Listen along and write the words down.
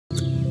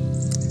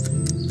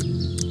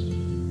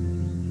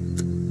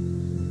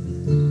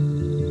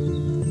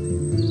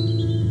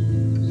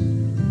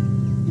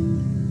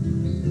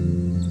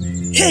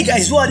Hey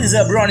guys, what is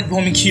up?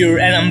 ᴱᴾ² here,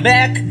 and I'm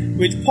back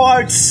with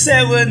part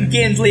 7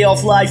 gameplay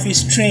of Life is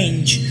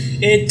Strange.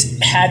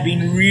 It had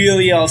been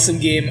really awesome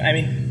game. I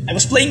mean, I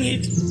was playing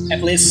it. I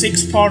played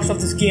 6 parts of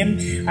this game.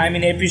 I'm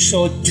in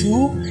episode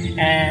 2,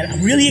 and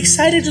I'm really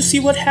excited to see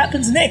what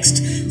happens next.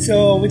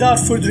 So without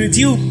further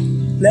ado,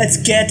 let's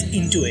get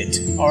into it,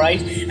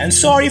 alright? And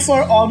sorry for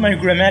all my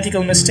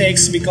grammatical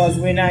mistakes, because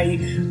when I,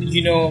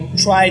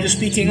 try to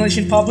speak English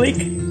in public,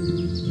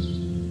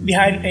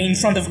 in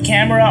front of a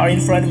camera or in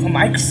front of a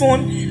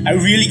microphone, I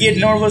really get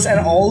nervous, and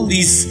all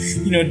these,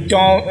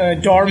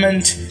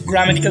 dormant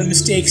grammatical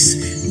mistakes,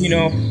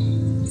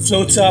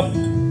 floats up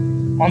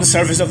on the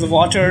surface of the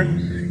water.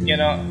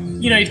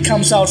 It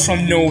comes out from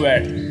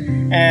nowhere.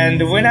 And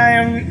when I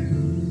am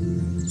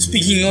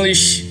speaking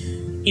English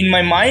in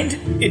my mind,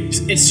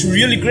 it's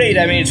really great.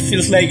 I mean, it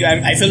feels like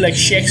I feel like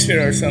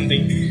Shakespeare or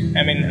something.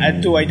 I mean,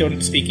 though I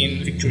don't speak in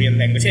Victorian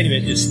language.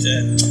 Anyway, just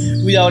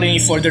without any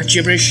further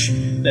gibberish,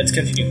 let's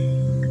continue.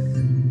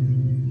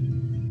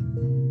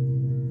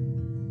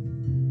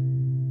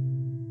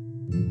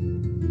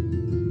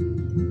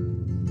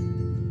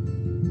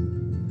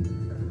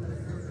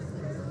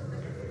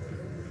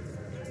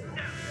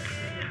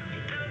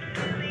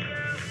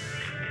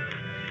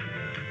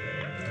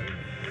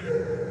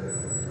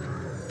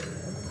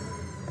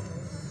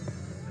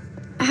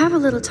 I have a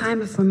little time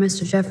before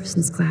Mr.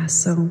 Jefferson's class,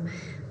 so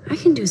I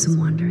can do some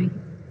wandering.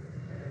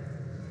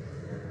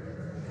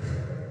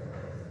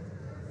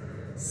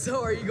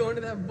 So, are you going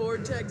to that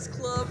Vortex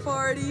Club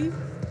party?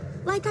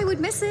 Like I would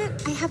miss it.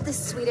 I have the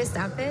sweetest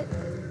outfit.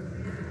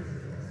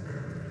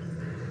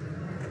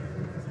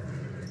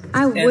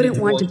 I wouldn't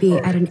want to be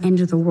at an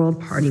end-of-the-world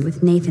party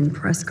with Nathan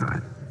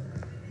Prescott.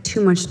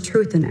 Too much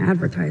truth in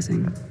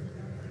advertising.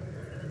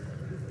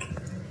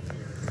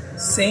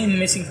 Same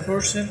missing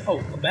person.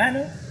 Oh, a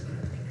banner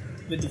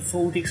with the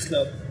Vortex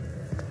Club.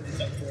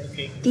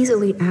 Okay. These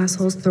elite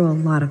assholes throw a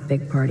lot of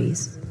big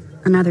parties.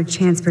 Another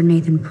chance for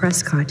Nathan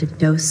Prescott to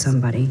dose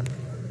somebody.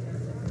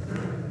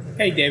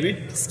 Hey, David.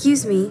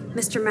 Excuse me,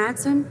 Mr.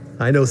 Madsen?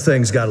 I know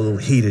things got a little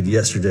heated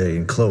yesterday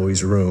in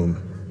Chloe's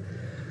room.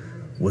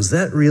 Was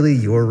that really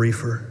your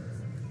reefer?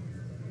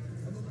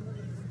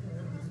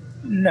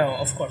 No,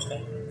 of course not.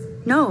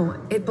 No,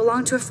 it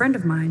belonged to a friend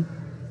of mine.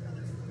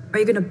 Are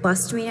you gonna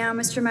bust me now,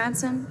 Mr.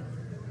 Madsen?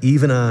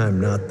 Even I'm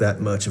not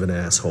that much of an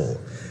asshole,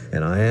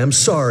 and I am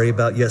sorry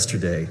about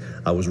yesterday.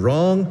 I was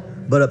wrong,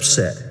 but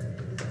upset.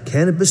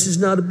 Cannabis is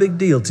not a big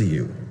deal to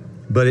you,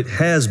 but it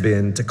has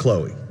been to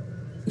Chloe.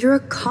 You're a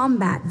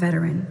combat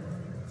veteran.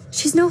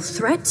 She's no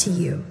threat to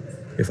you.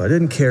 If I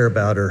didn't care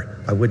about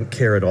her, I wouldn't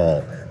care at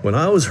all. When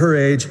I was her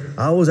age,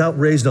 I was out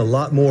raising a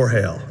lot more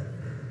hell.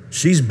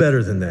 She's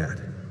better than that.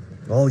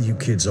 All you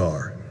kids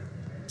are.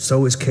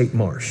 So is Kate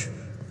Marsh.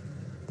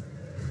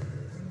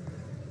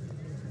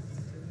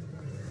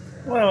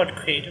 What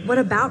about Kate? What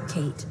about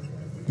Kate?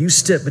 You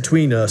stepped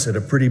between us at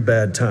a pretty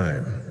bad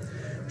time.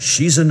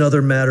 She's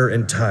another matter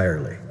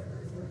entirely.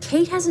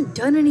 Kate hasn't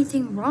done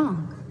anything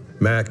wrong.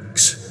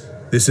 Max,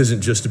 this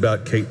isn't just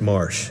about Kate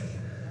Marsh.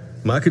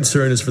 My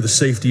concern is for the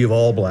safety of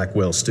all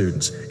Blackwell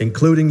students,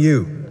 including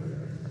you.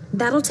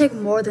 That'll take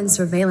more than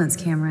surveillance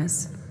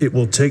cameras. It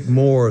will take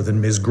more than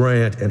Ms.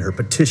 Grant and her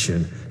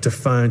petition to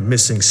find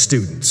missing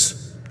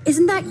students.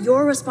 Isn't that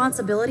your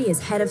responsibility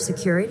as head of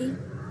security?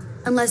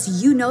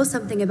 Unless you know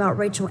something about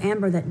Rachel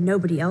Amber that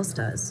nobody else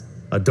does.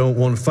 I don't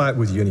want to fight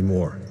with you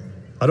anymore.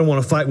 I don't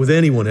want to fight with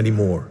anyone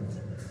anymore.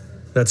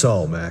 That's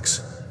all, Max.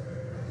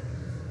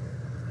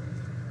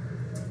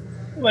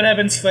 What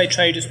happens if I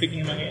try to speak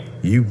him again?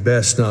 You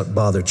best not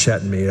bother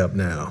chatting me up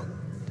now.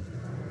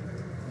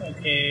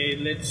 Okay,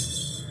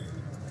 let's...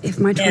 If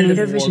my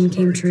tornado vision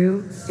came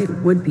true, it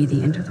would be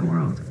the end of the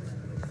world.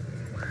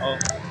 Oh.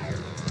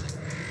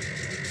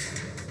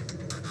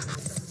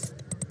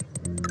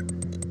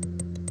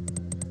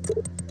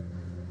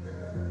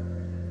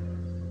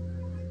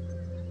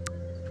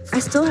 I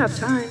still have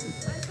time.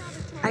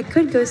 I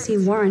could go see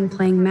Warren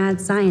playing mad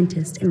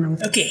scientist in real.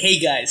 Okay, hey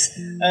guys.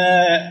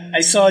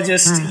 I saw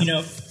just,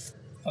 Wow.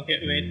 Okay,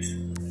 wait.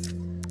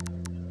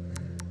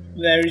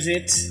 Where is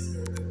it?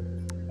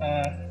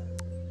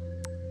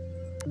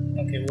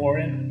 Okay,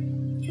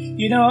 Warren.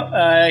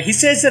 He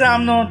says that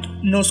I'm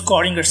no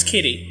Schrödinger's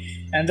kitty.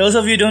 And those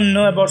of you who don't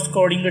know about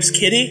Schrödinger's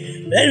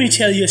kitty, let me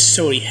tell you a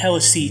story. Have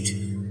a seat.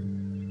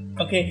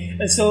 Okay,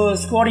 so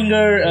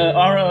Schrödinger,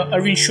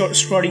 Erwin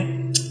Schrödinger,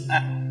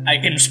 I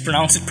can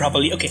pronounce it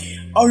properly. Okay,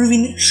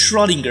 Erwin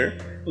Schrödinger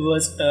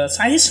was a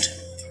scientist,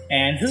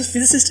 and he was a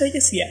physicist, I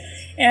guess. Yeah,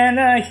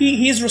 and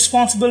he is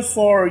responsible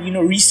for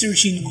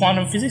researching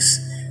quantum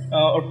physics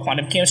or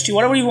quantum chemistry,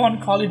 whatever you want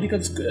to call it,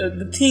 because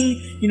the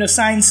thing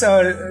science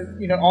are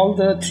all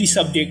the 3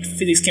 subjects,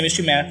 physics,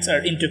 chemistry, maths,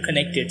 are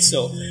interconnected.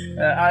 So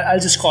I'll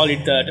just call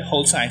it the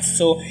whole science.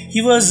 So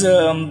he was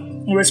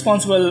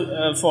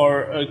responsible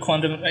for a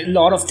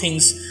lot of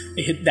things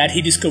that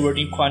he discovered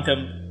in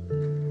quantum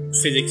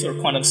physics or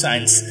quantum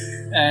science.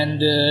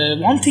 And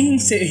one thing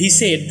he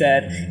said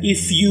that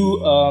if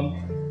you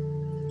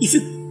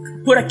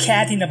put a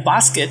cat in a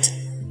basket,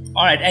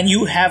 all right, and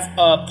you have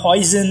a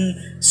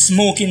poison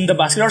smoke in the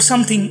basket or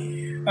something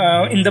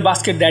in the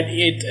basket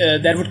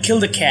that would kill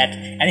the cat.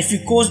 And if you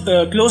close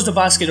the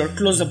basket or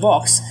close the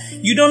box,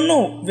 you don't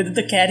know whether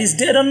the cat is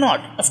dead or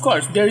not. Of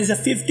course, there is a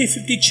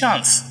 50-50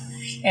 chance.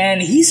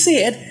 And he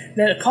said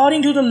that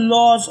according to the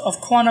laws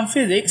of quantum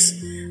physics,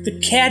 the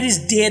cat is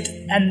dead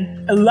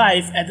and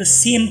alive at the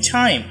same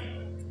time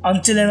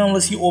until and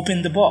unless you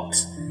open the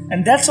box.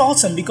 And that's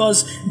awesome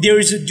because there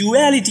is a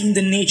duality in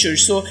the nature,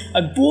 so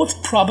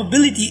both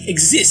probability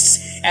exists,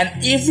 and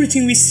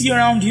everything we see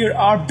around here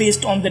are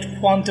based on that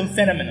quantum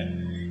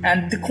phenomenon.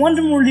 And the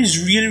quantum world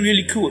is really,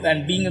 really cool,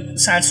 and being a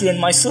science student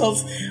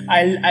myself,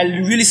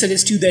 I'll really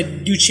suggest you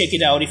that you check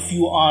it out if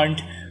you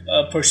aren't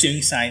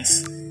pursuing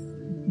science.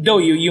 Though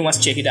you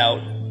must check it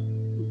out,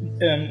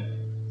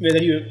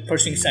 whether you're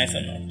pursuing science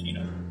or not, you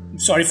know.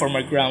 Sorry for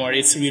my grammar,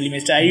 it's really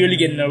missed. I really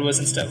get nervous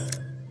and stuff.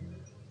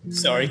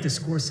 Sorry. I have to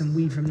score some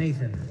weed from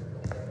Nathan.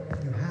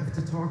 You have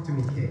to talk to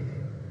me, Kate.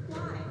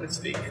 Let's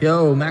speak.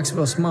 Yo,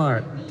 Maxwell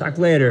Smart. Talk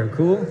later,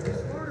 cool?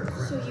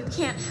 So you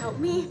can't help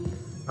me?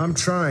 I'm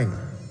trying,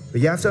 but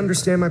you have to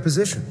understand my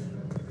position.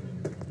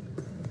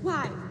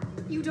 Why?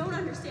 You don't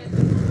understand.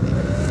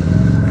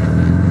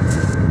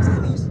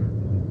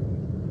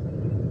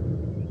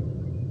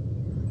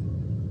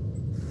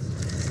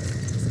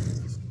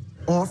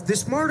 Off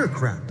this martyr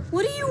crap.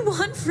 What do you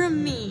want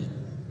from me?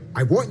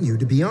 I want you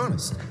to be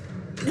honest.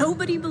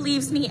 Nobody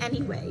believes me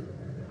anyway.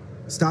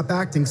 Stop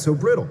acting so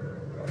brittle.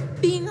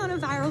 Being on a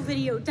viral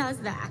video does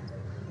that.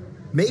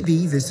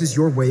 Maybe this is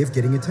your way of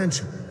getting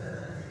attention.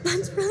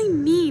 That's really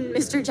mean,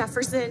 Mr.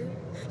 Jefferson.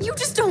 You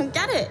just don't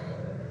get it.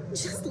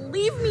 Just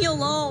leave me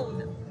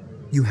alone.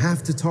 You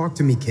have to talk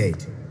to me,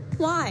 Kate.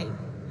 Why?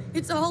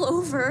 It's all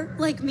over,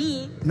 like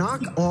me.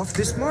 Knock off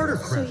this martyr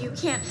So crap. you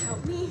can't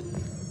help me?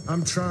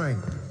 I'm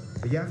trying,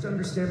 but you have to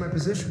understand my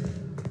position.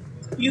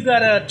 You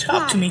gotta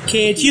talk to me,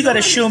 Kate. You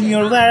gotta show me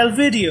your viral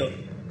video.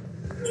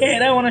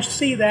 Kate, I wanna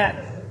see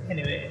that.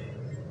 Anyway,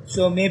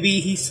 so maybe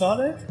he saw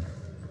that?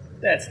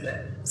 That's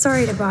bad.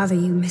 Sorry to bother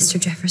you, Mr.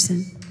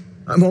 Jefferson.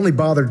 I'm only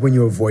bothered when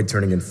you avoid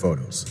turning in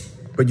photos.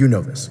 But you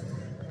know this.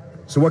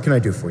 So what can I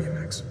do for you,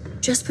 Max?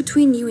 Just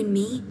between you and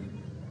me,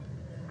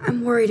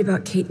 I'm worried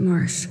about Kate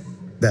Marsh.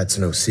 That's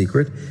no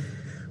secret.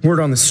 Word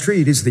on the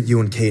street is that you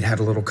and Kate had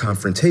a little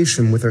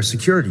confrontation with our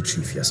security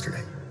chief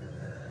yesterday.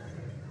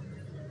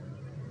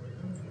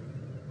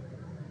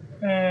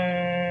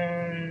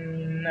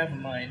 Never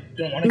mind.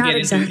 Don't want to Not get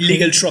exactly. into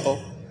legal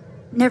trouble.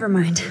 Never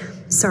mind.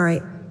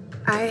 Sorry.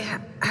 I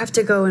have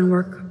to go and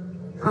work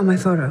on my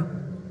photo.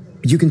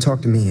 You can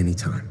talk to me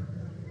anytime.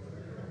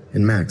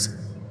 And Max,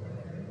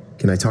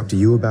 can I talk to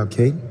you about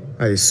Kate?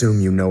 I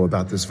assume you know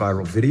about this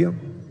viral video?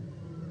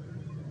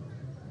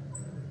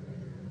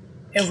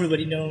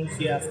 Everybody knows,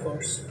 yeah, of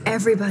course.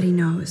 Everybody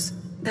knows.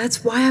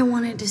 That's why I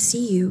wanted to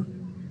see you.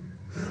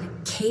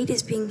 Kate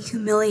is being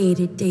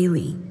humiliated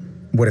daily.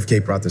 What if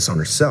Kate brought this on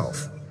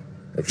herself?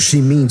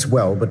 She means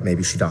well, but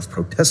maybe she doth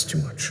protest too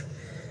much.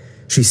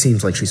 She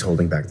seems like she's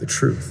holding back the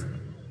truth.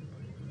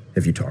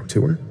 Have you talked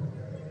to her?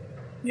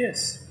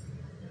 Yes.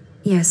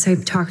 Yes, I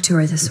talked to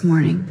her this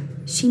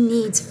morning. She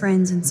needs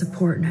friends and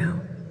support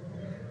now.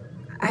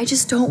 I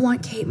just don't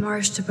want Kate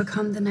Marsh to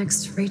become the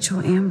next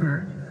Rachel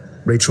Amber.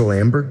 Rachel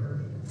Amber?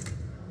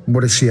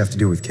 What does she have to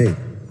do with Kate?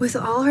 With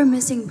all her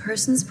missing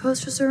persons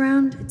posters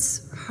around,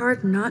 it's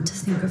hard not to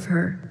think of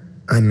her.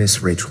 I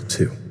miss Rachel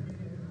too.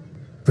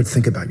 But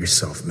think about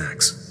yourself,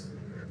 Max.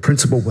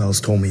 Principal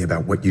Wells told me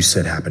about what you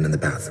said happened in the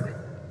bathroom.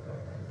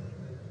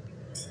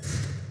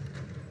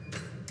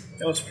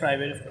 That was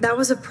private. That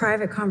was a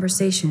private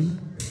conversation.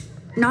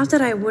 Not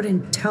that I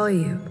wouldn't tell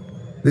you.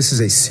 This is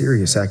a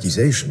serious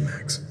accusation,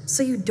 Max.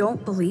 So you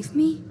don't believe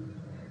me?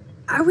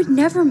 I would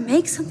never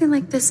make something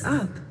like this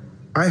up.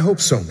 I hope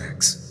so,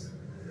 Max.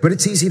 But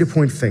it's easy to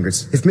point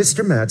fingers. If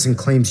Mr. Madsen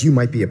claims you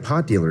might be a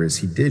pot dealer as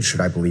he did,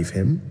 should I believe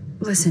him?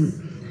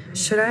 Listen,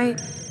 should I?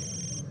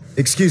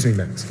 Excuse me,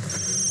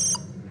 Max.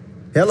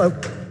 Hello?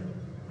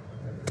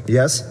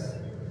 Yes?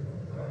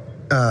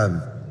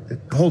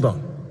 Hold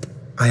on.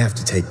 I have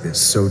to take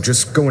this, so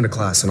just go into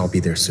class and I'll be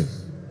there soon.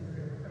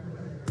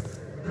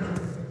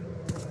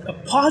 A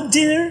pot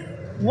dealer?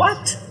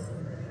 What?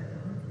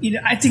 You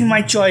know, I think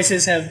my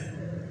choices have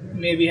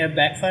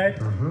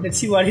backfired. Let's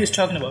see what he's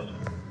talking about.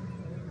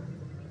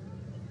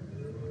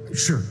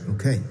 Sure,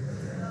 okay.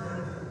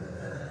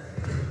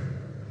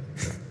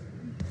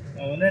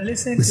 I wanna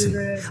listen to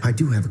that. I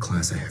do have a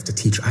class I have to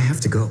teach. I have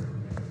to go.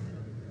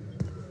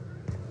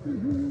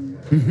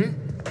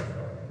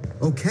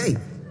 Okay,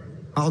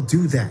 I'll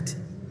do that.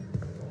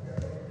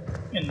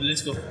 And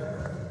let's go. I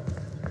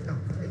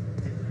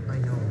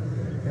know.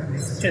 That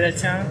makes To that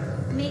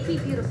channel. Make me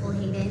beautiful,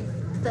 Hayden.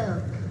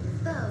 Though.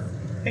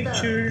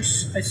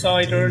 Pictures. I saw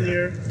it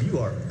earlier. You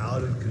are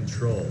out of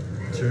control.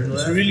 Turn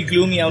It's left. really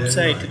gloomy then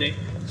outside right. today.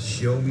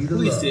 Show me the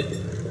Who love. is it?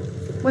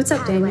 What's up,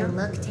 How do I Daniel?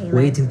 look, Taylor?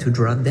 Waiting to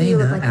draw You look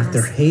Dana like a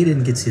after mess.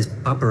 Hayden gets his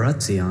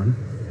paparazzi on.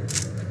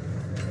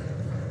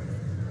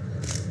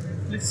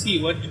 Let's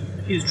see what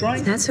he's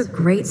drawing. That's a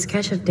great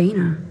sketch of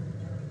Dana.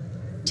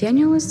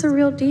 Daniel is the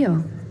real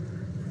deal.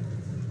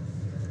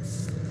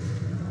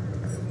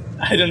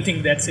 I don't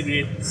think that's a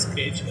great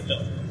sketch at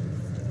all.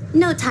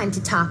 No time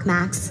to talk,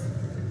 Max.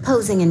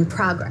 Posing in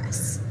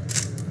progress.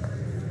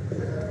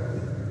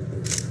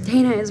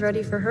 Dana is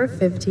ready for her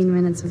 15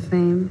 minutes of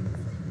fame.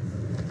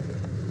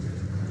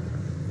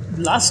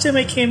 Last time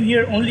I came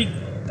here, only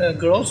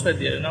girls were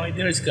there. Now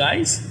there's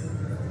guys.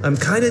 I'm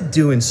kind of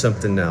doing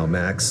something now,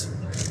 Max.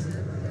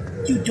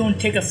 You don't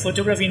take a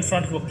photograph in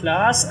front of a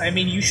class. I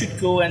mean, you should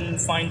go and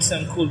find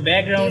some cool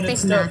background Do you and think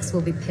stuff. Max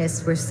will be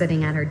pissed we're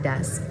sitting at her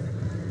desk?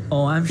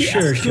 Oh, I'm Yeah,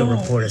 sure she'll no.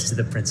 report us to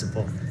the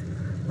principal.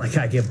 Like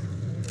I give.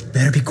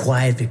 Better be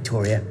quiet,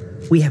 Victoria.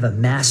 We have a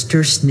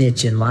master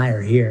snitch and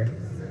liar here.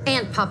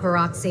 And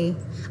paparazzi.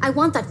 I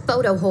want that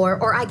photo whore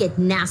or I get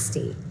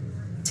nasty.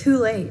 Too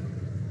late.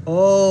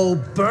 Oh,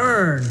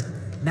 burn!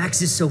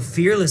 Max is so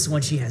fearless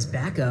when she has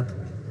backup.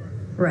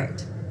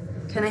 Right.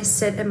 Can I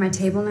sit at my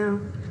table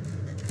now?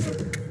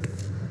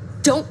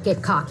 Don't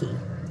get cocky.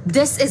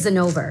 This isn't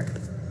over.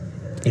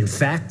 In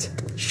fact,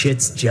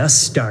 shit's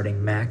just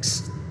starting,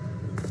 Max.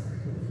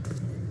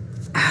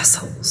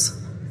 Assholes.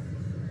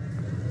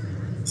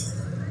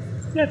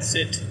 That's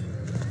it.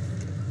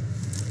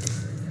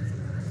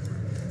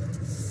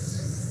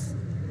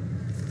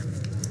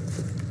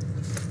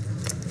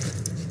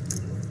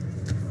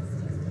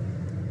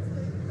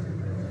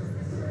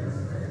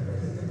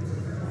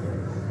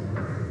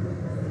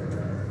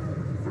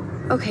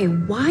 Okay,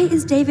 why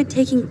is David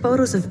taking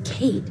photos of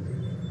Kate?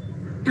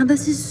 Now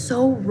this is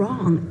so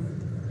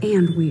wrong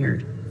and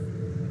weird.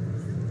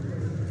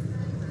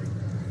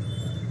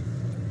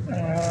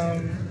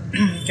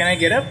 Can I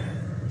get up?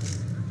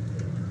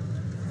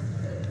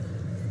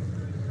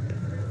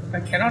 I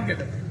cannot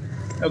get up.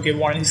 Okay,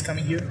 Warren is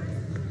coming here.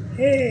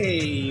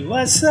 Hey,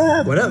 what's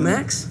up? What up,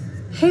 Max?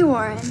 Hey,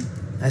 Warren.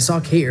 I saw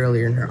Kate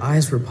earlier and her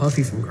eyes were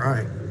puffy from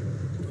crying.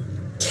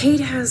 Kate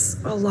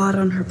has a lot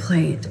on her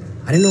plate.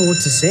 I didn't know what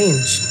to say and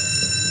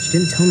she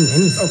didn't tell me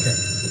anything. Okay,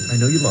 I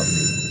know you love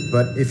me,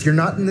 but if you're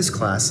not in this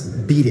class,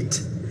 beat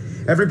it.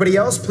 Everybody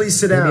else, please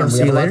sit Maybe down. I'll We see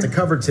have you a lot later. to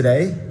cover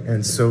today,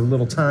 and so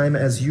little time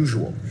as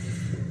usual.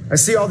 I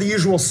see all the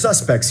usual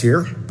suspects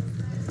here.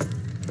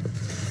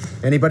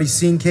 Anybody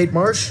seen Kate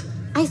Marsh?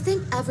 I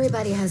think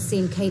everybody has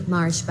seen Kate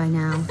Marsh by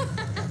now.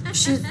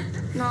 She's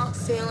not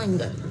feeling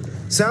good.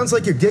 Sounds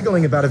like you're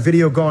giggling about a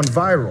video gone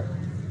viral.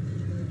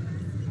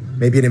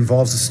 Maybe it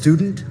involves a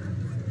student?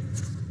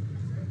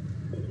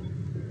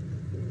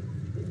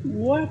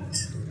 What?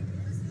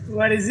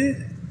 What is it?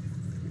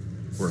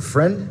 Or a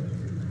friend?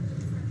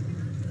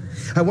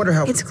 I wonder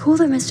how It's cool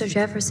that Mr.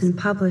 Jefferson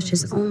published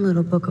his own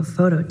little book of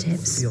photo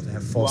tips. feel to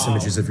have false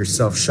images of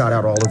yourself shot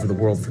out all over the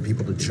world for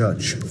people to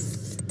judge.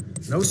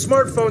 No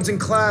smartphones in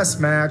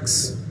class,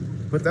 Max.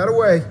 Put that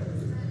away.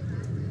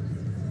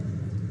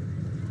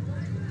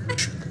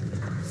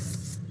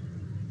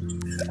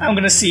 I'm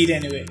gonna see it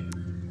anyway.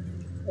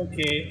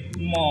 Okay,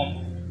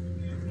 Mom.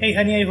 Hey,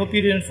 honey, I hope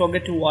you didn't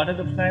forget to water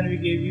the plant we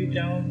gave you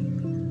down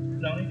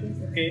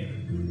here. Okay.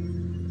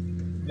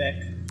 Back.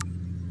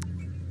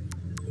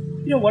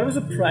 You know, what was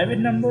the private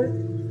number?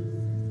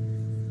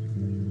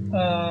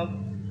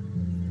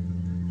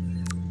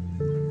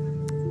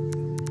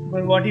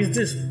 But what is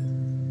this?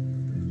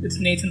 It's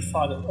Nathan's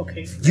father.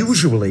 Okay.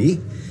 Usually,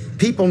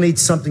 people need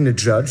something to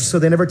judge, so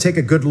they never take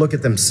a good look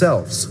at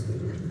themselves.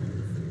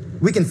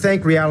 We can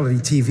thank reality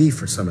TV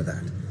for some of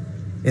that.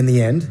 In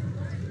the end,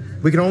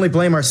 we can only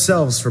blame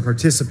ourselves for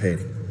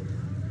participating.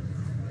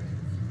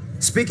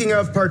 Speaking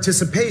of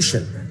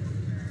participation,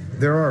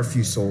 there are a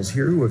few souls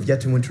here who have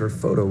yet to enter a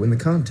photo in the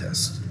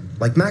contest.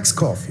 Like Max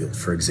Caulfield,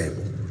 for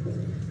example,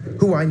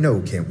 who I know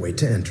can't wait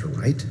to enter,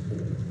 right?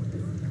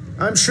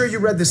 I'm sure you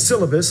read the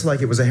syllabus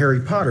like it was a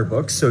Harry Potter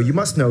book, so you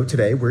must know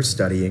today we're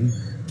studying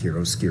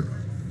chiaroscuro.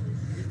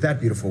 That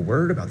beautiful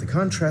word about the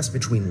contrast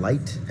between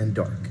light and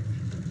dark.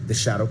 The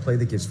shadow play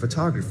that gives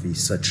photography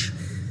such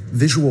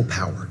visual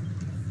power.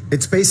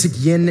 It's basic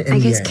yin and yang. I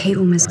guess Kate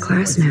will miss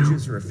class now.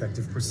 Images are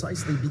effective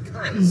precisely because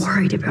I'm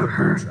worried about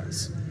her.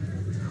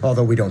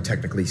 Although we don't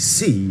technically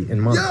see in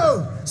months.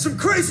 Yo! Some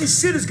crazy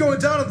shit is going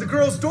down at the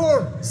girls'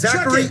 dorm!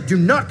 Zachary, do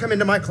not come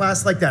into my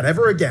class like that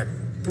ever again.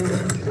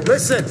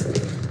 Listen,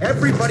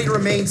 everybody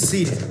remain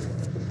seated.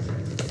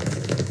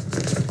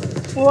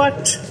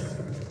 What?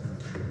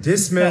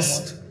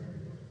 Dismissed.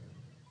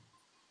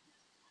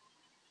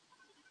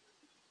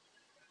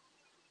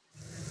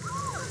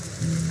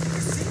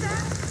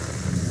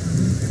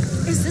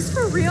 Is this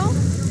for real?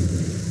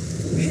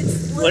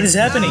 What is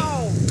happening?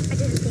 I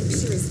didn't think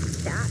she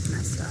was that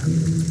messed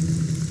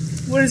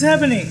up. What is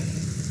happening?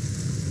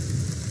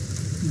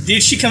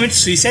 Did she commit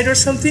suicide or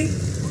something?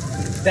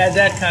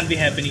 That can't be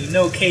happening.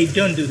 No, Kate,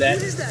 don't do that.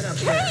 What is that up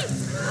there?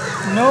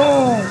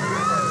 No.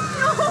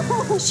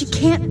 No! She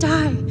can't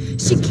die.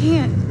 She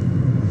can't.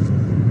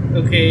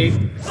 Okay.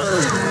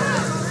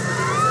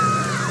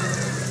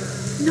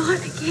 Not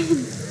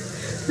again.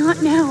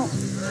 Not now.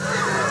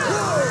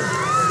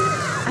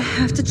 I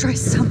have to try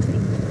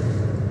something.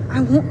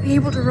 I won't be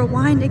able to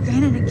rewind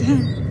again and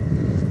again.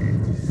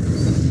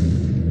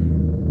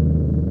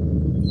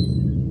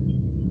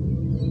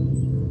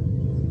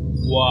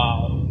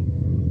 Wow.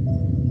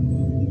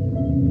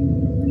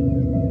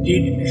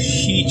 Did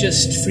she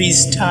just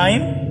freeze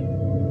time?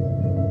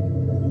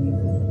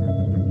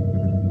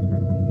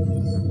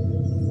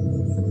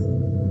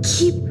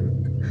 Keep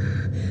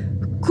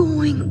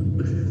going,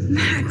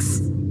 Max.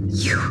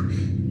 You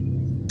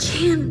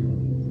can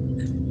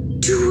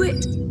do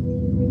it.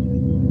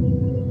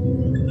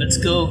 Let's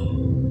go.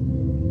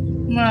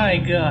 My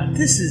god,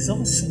 this is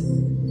awesome.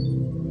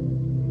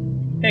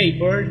 Hey,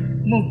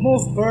 bird.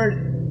 Move, bird.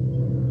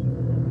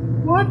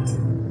 What?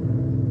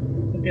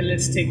 Okay,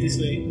 let's take this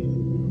way.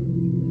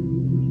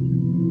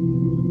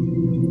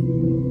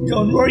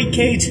 Don't worry,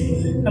 Kate.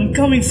 I'm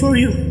coming for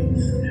you.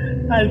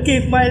 I'll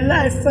give my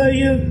life for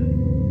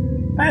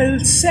you. I'll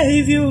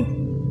save you.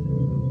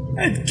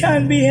 It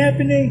can't be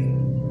happening.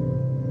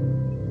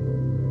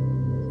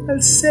 I'll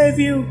save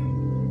you.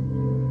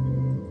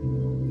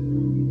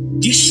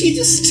 Did she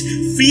just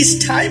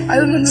freeze time? I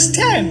don't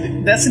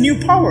understand. That's a new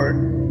power.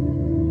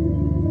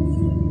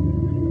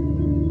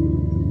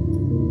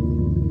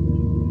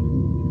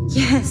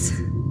 Yes.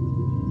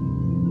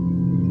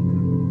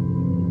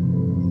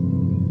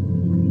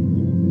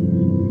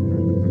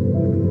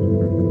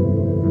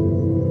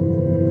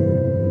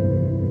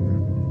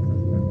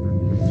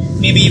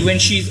 Maybe when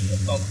she's...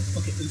 Oh,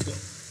 okay, let's go.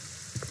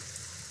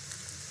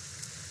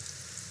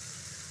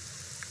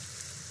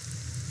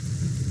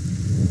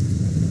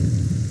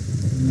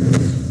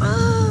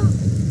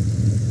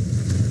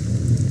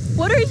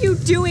 What are you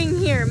doing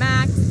here,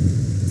 Max?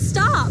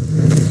 Stop!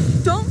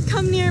 Don't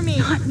come near me!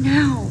 Not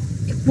now.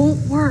 It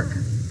won't work.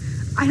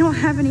 I don't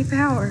have any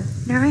power.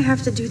 Now I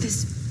have to do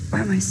this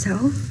by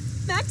myself.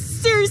 Max,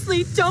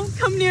 seriously, don't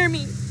come near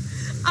me.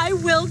 I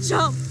will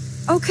jump.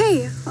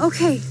 Okay.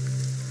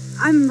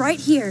 I'm right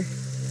here.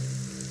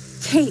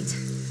 Kate,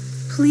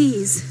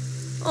 please.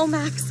 Oh,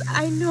 Max,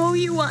 I know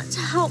you want to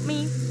help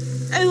me.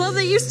 I love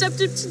that you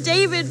stepped up to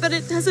David, but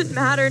it doesn't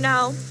matter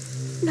now.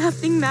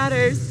 Nothing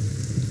matters.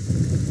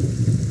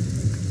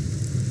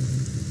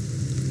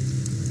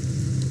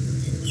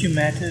 You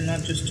matter,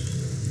 not just...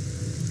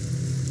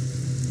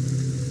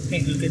 Hey,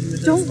 go get rid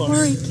of Don't the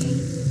worry,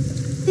 Kate.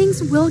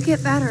 Things will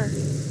get better.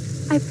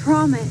 I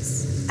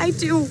promise. I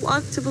do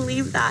want to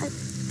believe that.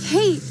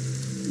 Kate,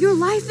 your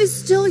life is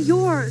still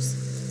yours.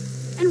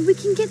 And we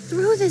can get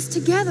through this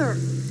together.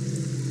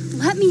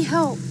 Let me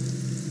help.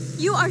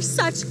 You are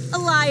such a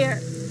liar.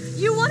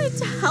 You wanted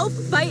to help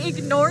by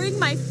ignoring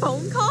my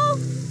phone call?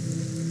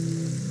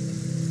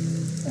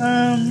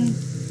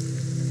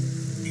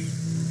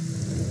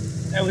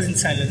 I was in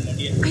silent mode,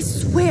 yeah. I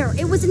swear,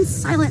 it was in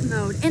silent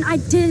mode, and I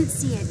didn't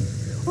see it.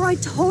 Or I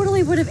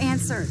totally would have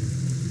answered.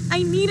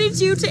 I needed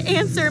you to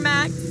answer,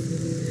 Max.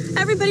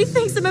 Everybody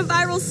thinks I'm a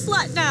viral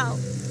slut now.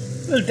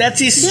 Well,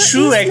 that is There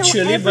true, is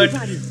actually, no but...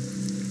 everybody.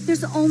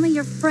 There's only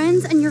your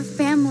friends and your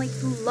family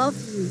who love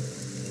you.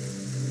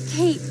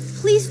 Kate,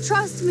 please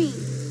trust me.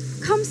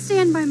 Come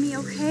stand by me,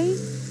 okay?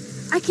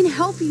 I can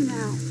help you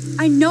now.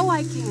 I know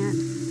I can.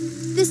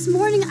 This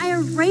morning, I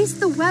erased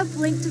the web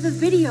link to the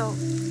video.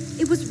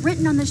 It was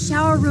written on the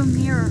shower room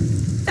mirror.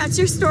 That's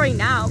your story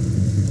now.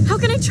 How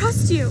can I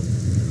trust you?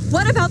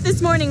 What about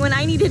this morning when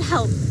I needed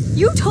help?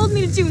 You told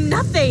me to do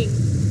nothing.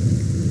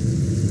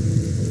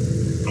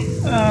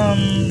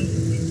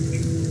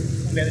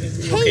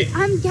 Kate,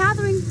 I'm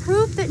gathering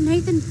proof that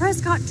Nathan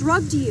Prescott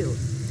drugged you.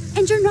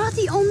 And you're not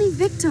the only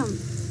victim.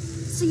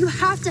 So you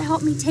have to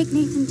help me take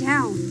Nathan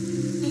down.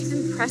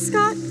 Nathan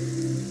Prescott?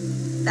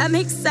 That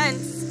makes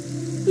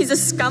sense. He's a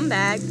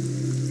scumbag.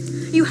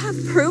 You have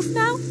proof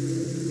now?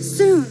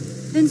 Soon,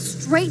 then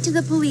straight to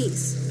the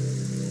police.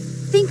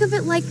 Think of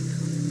it like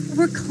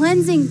we're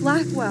cleansing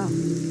Blackwell.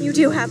 You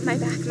do have my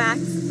back, Max.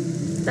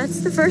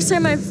 That's the first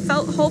time I've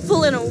felt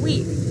hopeful in a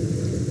week.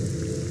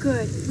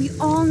 Good. We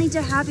all need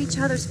to have each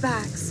other's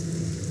backs.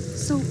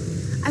 So,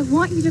 I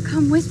want you to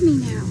come with me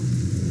now.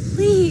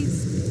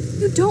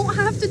 Please. You don't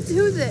have to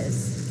do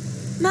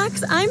this.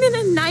 Max, I'm in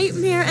a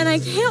nightmare and I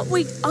can't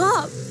wake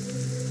up.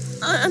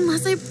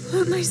 Unless I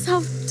put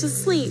myself to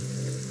sleep.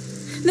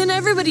 Then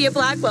everybody at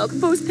Blackwell can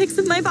post pics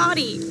of my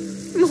body.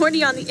 I'm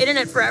already on the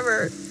internet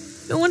forever.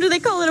 No wonder they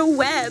call it a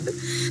web.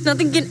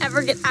 Nothing can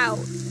ever get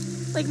out.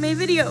 Like my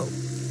video.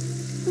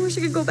 I wish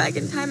I could go back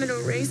in time and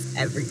erase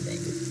everything.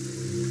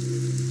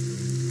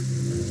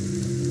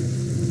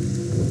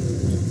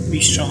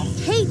 Be strong.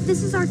 Kate,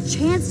 this is our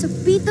chance to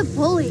beat the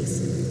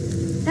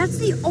bullies. That's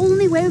the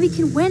only way we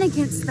can win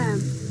against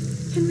them.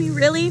 Can we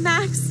really,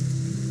 Max?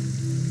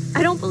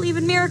 I don't believe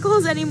in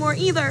miracles anymore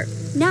either.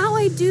 Now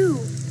I do.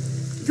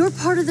 You're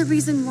part of the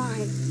reason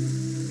why.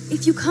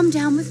 If you come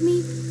down with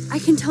me, I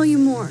can tell you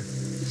more.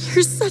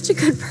 You're such a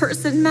good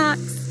person,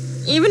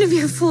 Max. Even if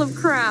you're full of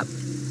crap.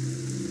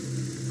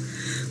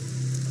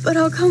 But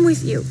I'll come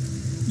with you.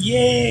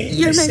 Yay!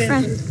 You're my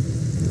friend.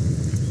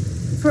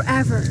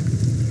 Forever.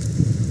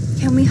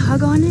 Can we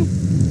hug on it?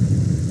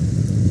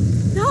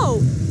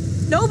 No!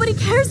 Nobody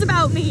cares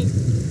about me!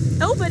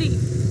 Nobody!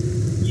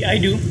 Yeah, I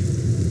do.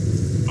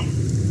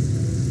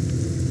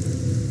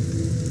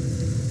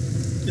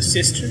 The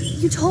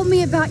sisters? You told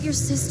me about your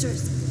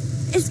sisters.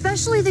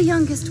 Especially the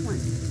youngest one.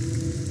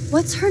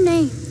 What's her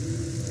name?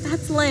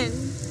 That's Lynn.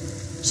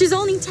 She's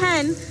only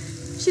 10.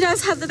 She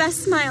does have the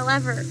best smile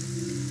ever.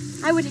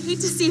 I would hate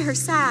to see her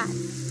sad.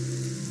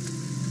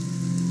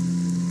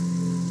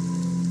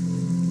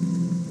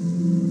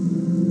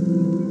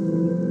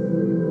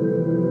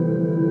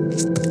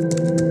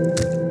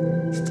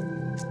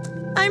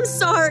 I'm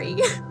sorry.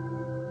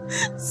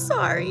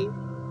 Sorry.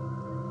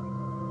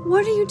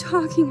 What are you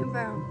talking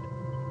about?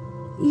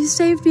 You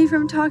saved me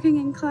from talking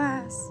in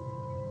class.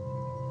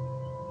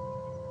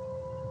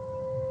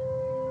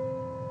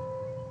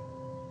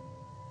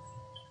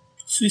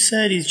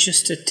 Suicide is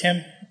just a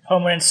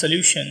permanent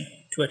solution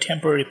to a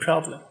temporary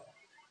problem.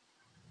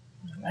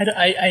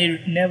 I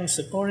never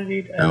supported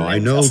it. Now, I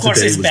know today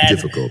was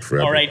difficult for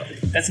everybody. All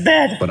right, that's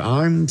bad. But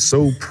I'm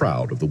so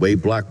proud of the way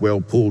Blackwell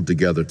pulled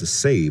together to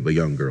save a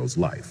young girl's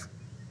life.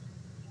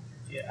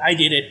 Yeah, I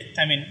did it.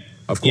 I mean,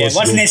 of course,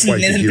 what's you're Nathan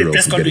quite the hero for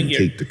Prescott getting doing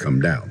here? Kate to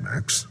come down,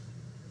 Max.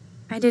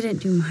 I didn't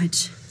do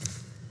much.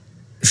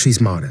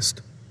 She's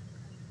modest.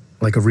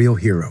 Like a real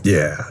hero.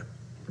 Yeah,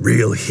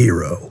 real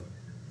hero.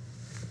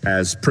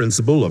 As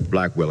principal of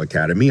Blackwell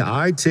Academy,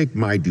 I take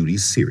my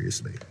duties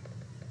seriously.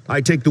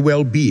 I take the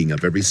well-being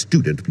of every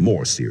student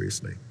more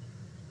seriously.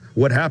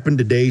 What happened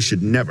today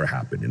should never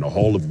happen in a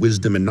hall of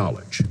wisdom and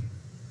knowledge.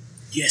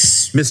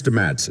 Yes. Mr.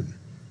 Madsen,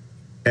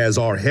 as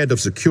our head of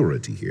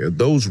security here,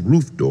 those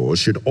roof doors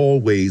should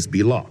always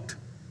be locked.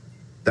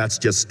 That's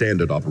just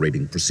standard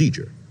operating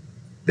procedure.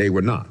 They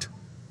were not,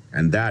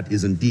 and that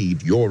is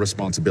indeed your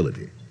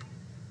responsibility.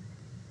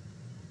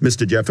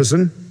 Mr.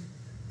 Jefferson,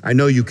 I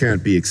know you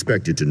can't be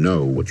expected to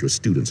know what your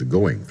students are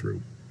going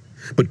through,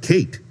 but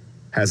Kate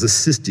has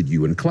assisted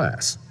you in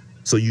class,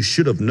 so you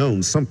should have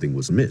known something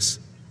was amiss.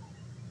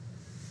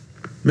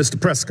 Mr.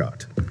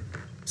 Prescott,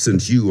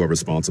 since you are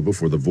responsible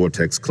for the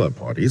Vortex Club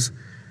parties,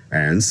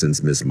 and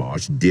since Miss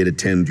Marsh did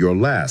attend your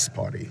last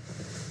party,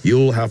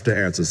 you'll have to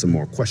answer some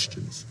more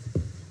questions.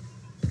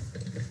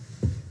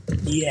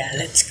 Yeah,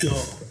 let's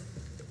go.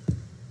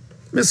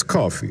 Miss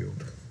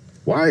Caulfield,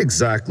 why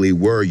exactly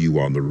were you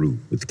on the roof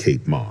with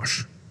Kate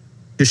Marsh?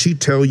 Did she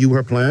tell you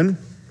her plan?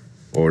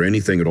 Or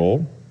anything at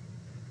all?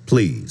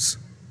 Please,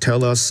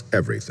 tell us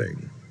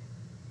everything.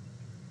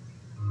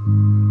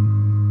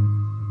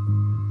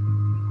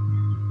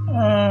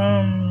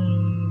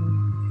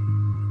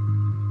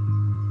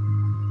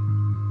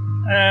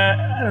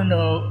 I don't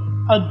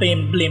know. I'll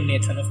blame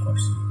Nathan, of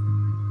course.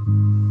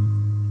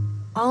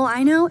 All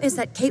I know is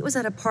that Kate was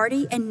at a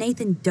party and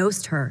Nathan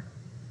dosed her.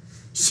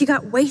 She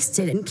got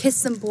wasted and kissed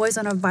some boys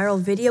on a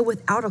viral video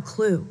without a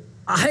clue.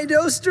 I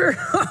dosed her?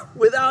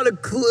 Without a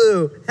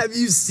clue. Have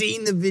you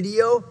seen the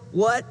video?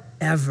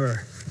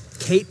 Whatever.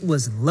 Kate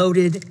was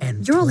loaded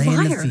and You're a playing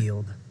liar. the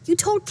field. You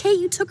told Kate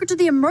you took her to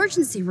the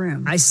emergency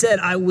room. I said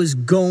I was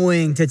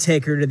going to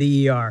take her to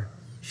the ER.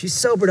 She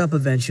sobered up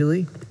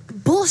eventually.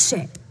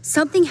 Bullshit.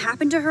 Something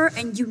happened to her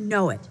and you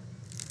know it.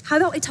 How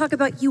about we talk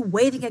about you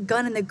waving a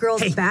gun in the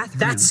girls' bathroom?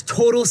 That's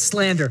total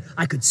slander.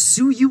 I could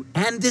sue you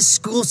and this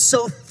school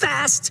so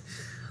fast.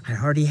 I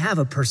already have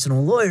a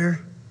personal lawyer.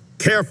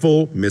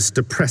 Careful,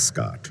 Mr.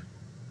 Prescott.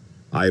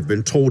 I have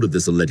been told of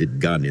this alleged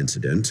gun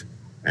incident,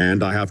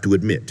 and I have to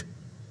admit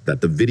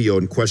that the video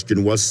in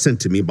question was sent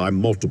to me by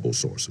multiple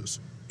sources.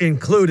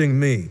 Including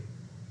me.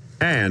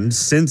 And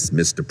since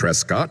Mr.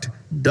 Prescott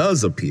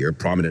does appear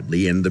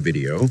prominently in the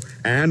video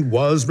and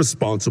was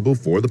responsible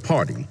for the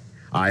party,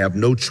 I have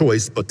no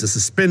choice but to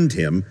suspend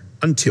him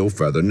until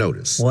further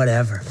notice.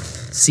 Whatever.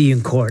 See you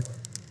in court.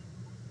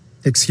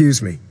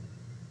 Excuse me.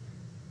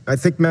 I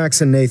think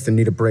Max and Nathan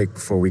need a break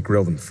before we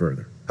grill them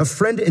further. A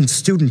friend and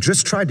student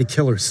just tried to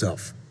kill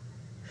herself.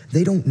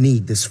 They don't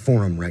need this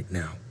forum right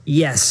now.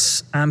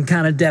 Yes, I'm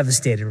kind of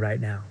devastated right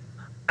now.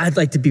 I'd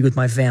like to be with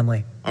my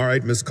family. All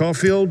right, Miss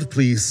Caulfield,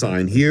 please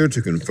sign here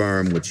to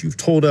confirm what you've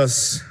told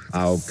us.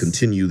 I'll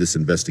continue this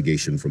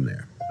investigation from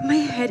there. My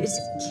head is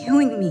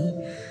killing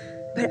me,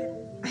 but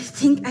I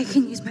think I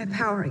can use my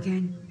power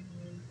again.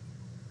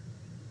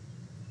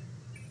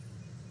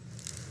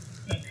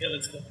 Okay,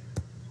 let's go.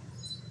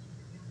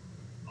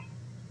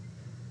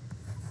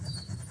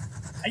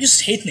 I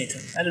just hate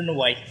Nathan. I don't know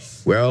why.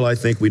 Well, I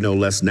think we know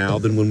less now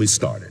than when we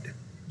started.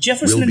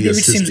 Jefferson We'll and be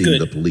David seems assisting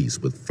good. the police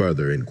with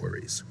further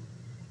inquiries.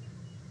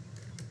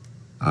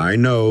 I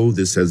know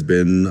this has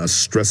been a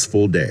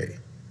stressful day.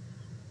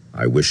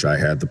 I wish I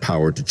had the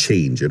power to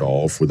change it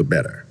all for the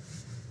better.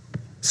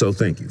 So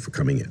thank you for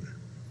coming in.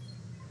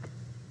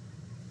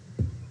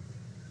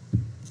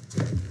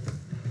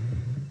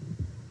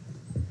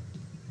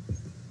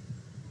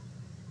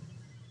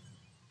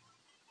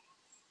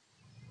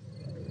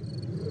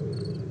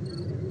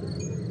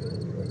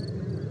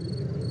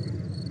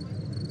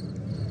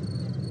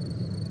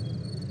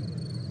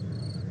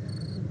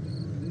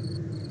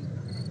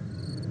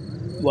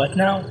 What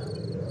now?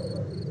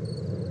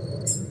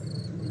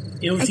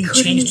 Everything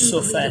changed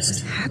so fast. What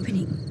was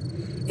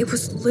happening? It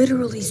was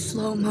literally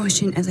slow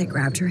motion as I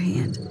grabbed her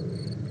hand.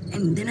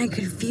 And then I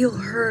could feel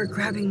her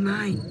grabbing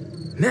mine.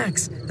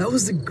 Max, that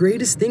was the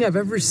greatest thing I've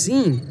ever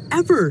seen.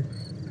 Ever!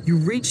 You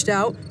reached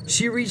out,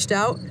 she reached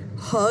out,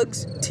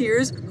 hugs,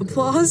 tears,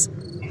 applause.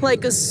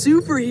 Like a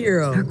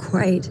superhero. Not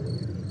quite.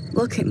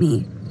 Look at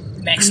me.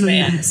 Next I'm a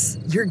man. mess.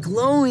 You're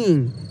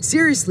glowing.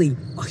 Seriously,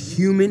 a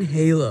human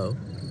halo.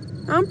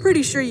 I'm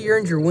pretty sure you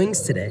earned your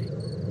wings today.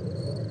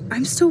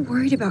 I'm still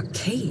worried about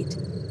Kate.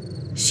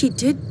 She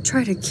did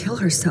try to kill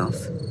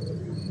herself.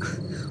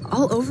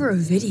 All over a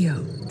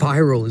video.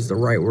 Viral is the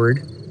right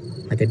word.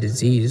 Like a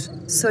disease.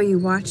 So you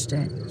watched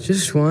it?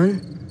 Just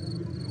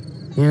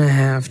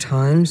 1.5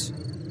 times.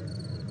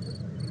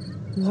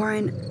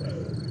 Warren,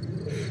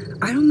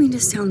 I don't mean to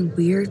sound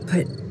weird,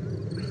 but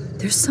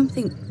there's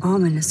something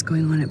ominous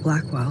going on at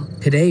Blackwell.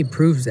 Today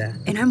proves that.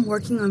 And I'm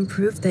working on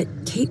proof that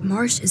Kate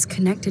Marsh is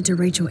connected to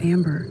Rachel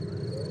Amber.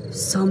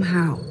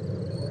 Somehow.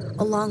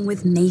 Along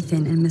with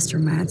Nathan and Mr.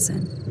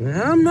 Madsen.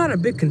 I'm not a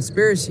big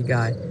conspiracy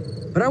guy,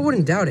 but I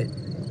wouldn't doubt it.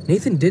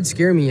 Nathan did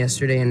scare me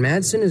yesterday, and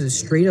Madsen is a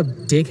straight-up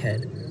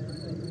dickhead.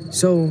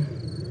 So,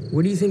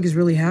 what do you think is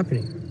really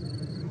happening?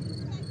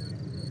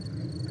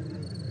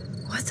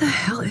 What the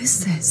hell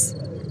is this?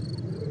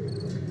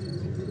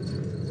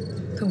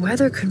 The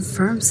weather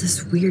confirms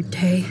this weird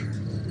day.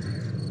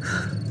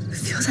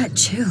 Feel that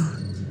chill.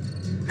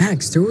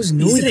 Max, there was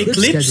no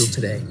eclipse scheduled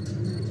today.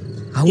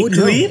 I would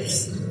know.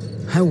 Eclipse?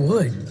 I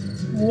would.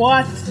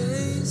 What?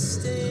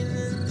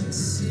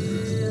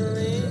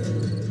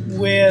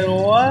 Where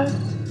what?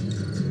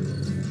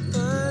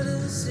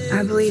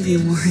 I believe you,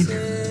 Warren.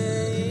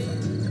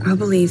 I'll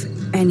believe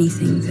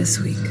anything this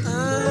week.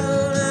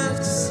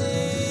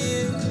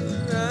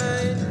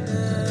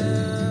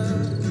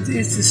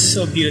 This is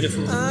so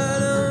beautiful.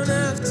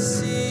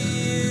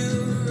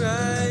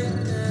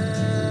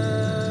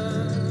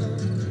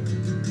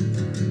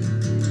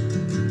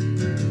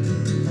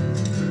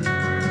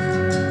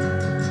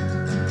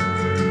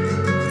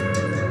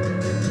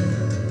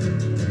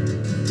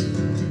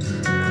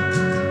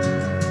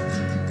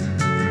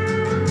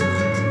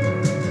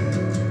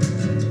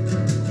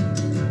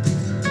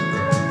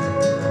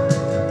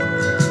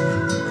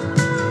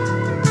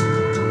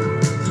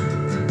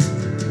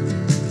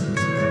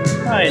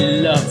 I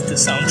love the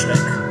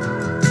soundtrack.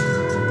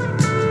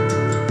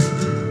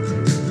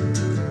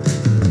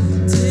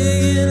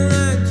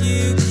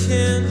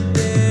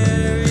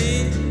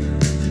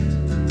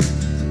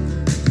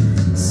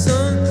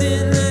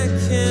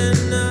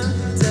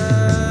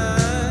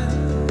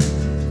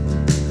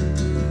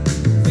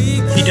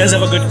 He does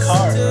have a good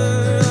car.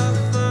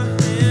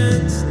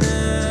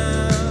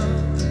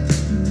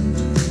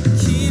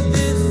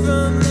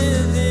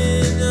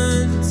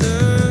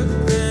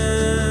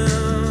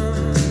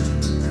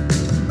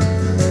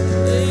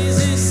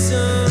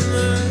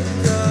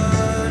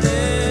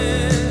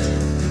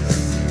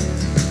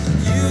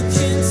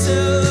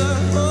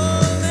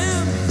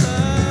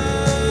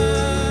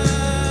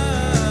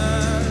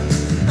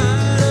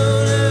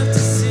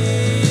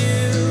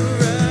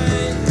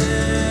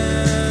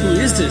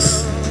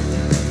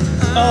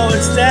 Oh,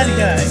 it's that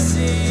guy.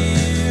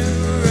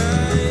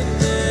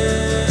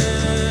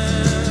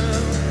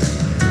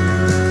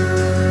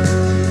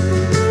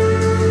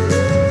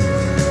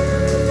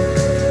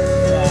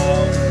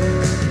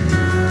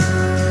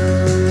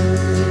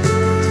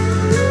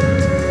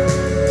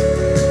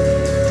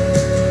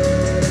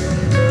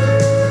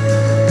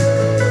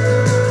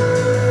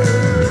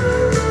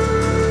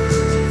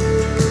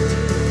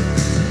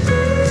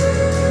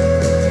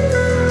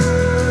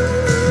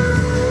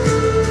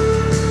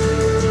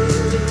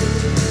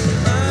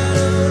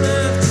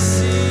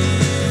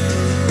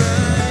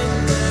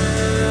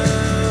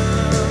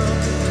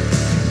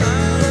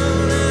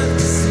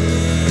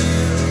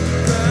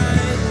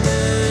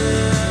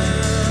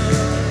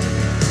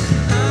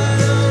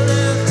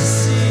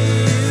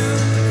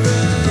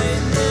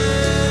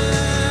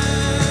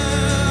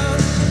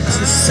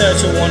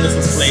 Such a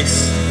wonderful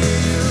place.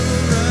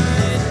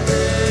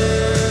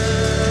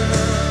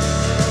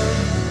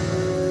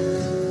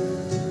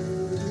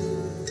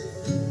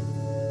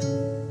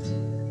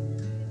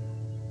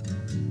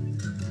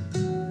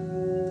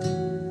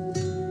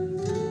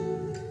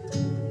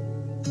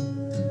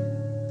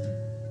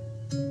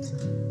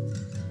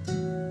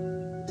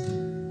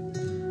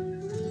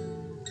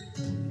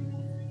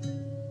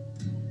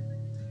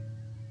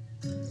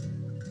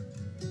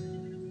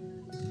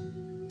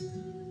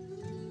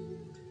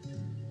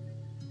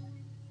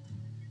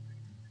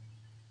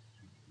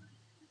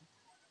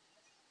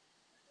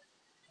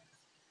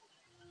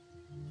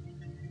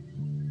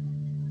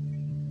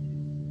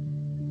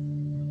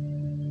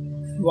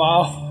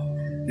 Wow,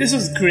 this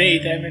was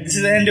great. I mean, this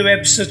is the end of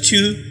episode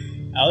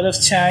 2, out of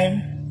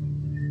time,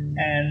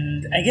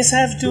 and I guess I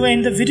have to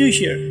end the video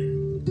here.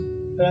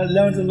 But I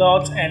learned a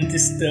lot, and the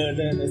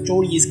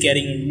story is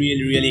getting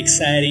really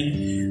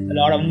exciting. A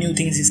lot of new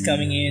things is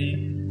coming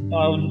in,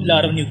 a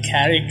lot of new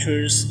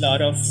characters, a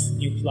lot of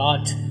new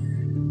plot.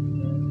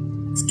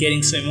 It's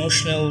getting so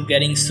emotional,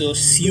 getting so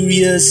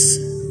serious.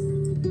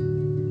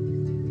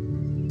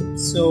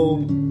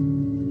 So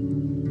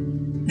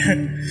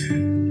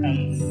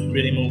I'm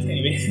really moved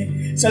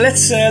anyway. So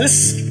let's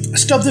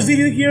stop the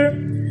video here.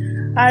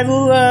 I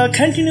will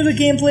continue the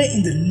gameplay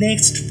in the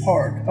next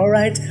part,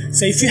 alright?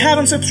 So if you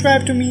haven't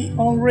subscribed to me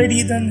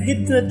already, then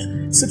hit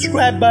the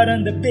subscribe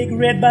button, the big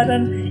red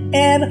button,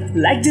 and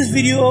like this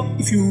video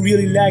if you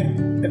really like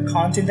the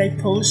content I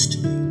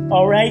post,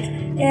 alright?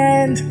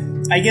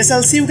 And I guess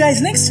I'll see you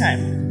guys next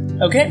time,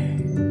 okay?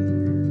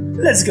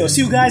 Let's go,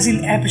 see you guys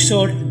in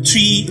episode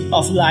 3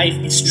 of Life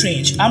is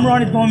Strange. I'm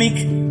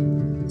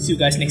ᴱᴾ². See you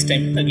guys next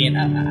time again.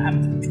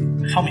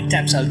 How many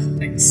times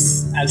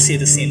I'll say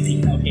the same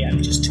thing? Okay,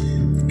 I'm just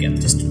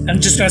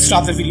gonna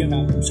stop the video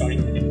now. Sorry.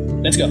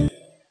 Let's go.